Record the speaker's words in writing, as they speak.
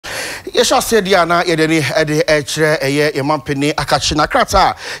Yesha said yana yedeni ede echre eye yemampeni akachina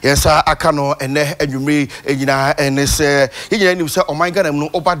krata yensa akano ene enwumre enyina enese yenyina nim se omanga nam no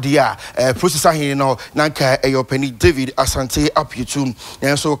obadia processor hin no nanka eyopeni David Asante Apietum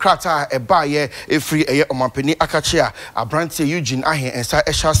yenso krata ebaye efri eye omampeni akachia abrante Eugene ahen ensa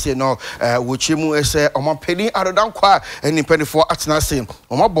ehase no wochemu ese omampeni adodankwa enipenifo atenase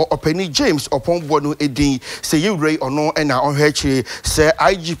omabo openi James Oppong-Bonuah edin se yewre ono ena onhwechi se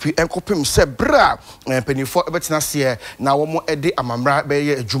IGP kopim se bra penifo ebetina se na wo mo ede amamra be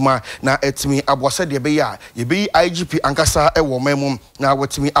ye adwuma na etimi aboase de be ya ye be IGP ankasa ewo mamum na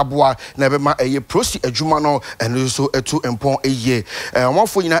wetimi aboa na be ma eye prosi adwuma no eno so etu empon eye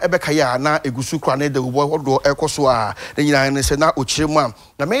omafo nyina ebeka ya na egusu kra na de wo wodo ekoso a nyina ne se na ochiremu a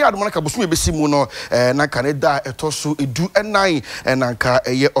na me ya adoma na kabosu ebesi mu no na Canada etoso edu enan na nka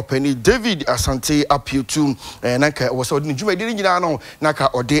eye openi David Asante Apietum na nka wo so de dwuma de nyina no na ka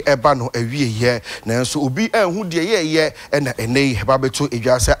ode eba no awie ye nanso obi anhu de ye na enei ba beto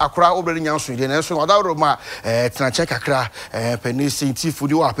edwase akora obrani nyanso de nanso odawro ma tenache kakra penisi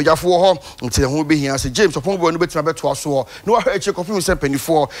ntifudi wa apejafo ho nti ho behia se James Oppong-Bonuah no betima beto aso no wa eche confirm se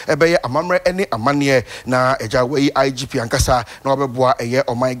penifo ebeye amamre ene amane na eja wei IGP ankasa na obeboa eye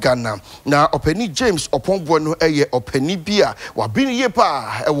oman Ghana na openi James Oppong-Bonuah no eye openi bia wa bini ye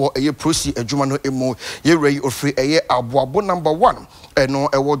pa ewo eye prosi adwuma no emu ye rei ofri eye aboabo number 1 eno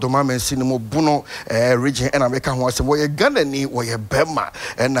ewo doma mensi no buno region ena meka ho asem wo ye Ghana ni wo ye bema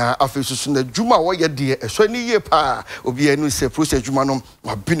ena afesusu na dwuma wo ye de eso ni ye pa obi enu se process dwuma no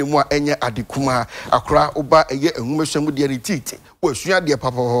wabini mu a enye adekuma akora oba eye enwumeswemu de retiti wo sua de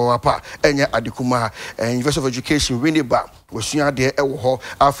papa enye adekuma University of Education Winneba wo sua de ewo ho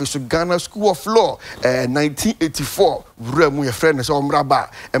afesu Ghana School of Law 1984 wuramu ye friend so omraba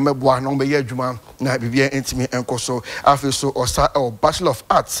emeboa no be ye adwuma na bibia entimi enkoso afesu osa Bachelor of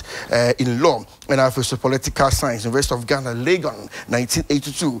Arts in Law and also Political Science, University of Ghana, Legon,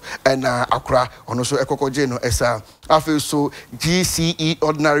 1982, and Accra, and also Ekokojeno, esa also GCE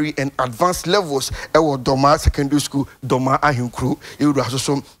Ordinary and Advanced Levels, Ewo Doma Secondary School, Doma Ahinkru, you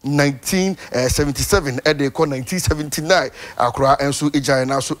also 1977, Edeko 1979, Accra, and so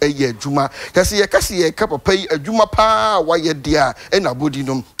Ijana, so Eye Juma, Kasi, Kappa Pay, a Juma Pa, Waya Dia, and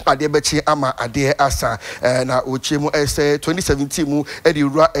Abudinum, Adebechi Ama, Ade Asa, and Uchemo Ese 2017. Edi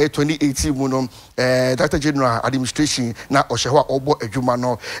 2018 mu no Director General Administration na ohyewa obo adwuma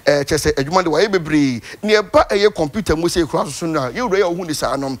no chese adwuma de wa bebre ne eba eye computer mu se kura so na ye wure ohun ni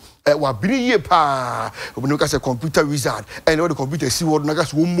sa no wa biri ye pa obinu ka se computer wizard and the computer si word na ka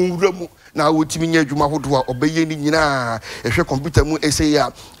so mu wura mu na wotimi nya adwuma hodo a obeye ni nyina ehwe computer mu ese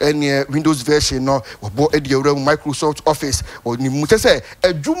ya ene Windows version no obo edi wura mu Microsoft Office oni mu chese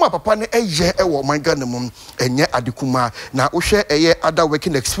adwuma papa ne eye ewo man Ghana mu enye adekuma na ohwe eye other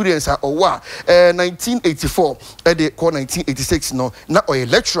working experience owa 1984 ede ko 1986 no na oye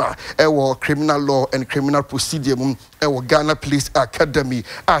lecturer ewo criminal law and criminal procedure mu ewo Ghana Police Academy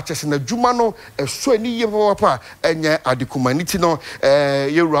a chese na dwuma no eso ani ye papa enye adekuma niti no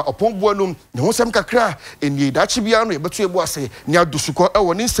yewura Oppong-Bonuah ne ho sem kakra eni dachi bia no yebeto ebu ase ni adosuko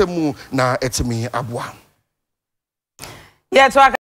ewo ni nsemu na etimi aboa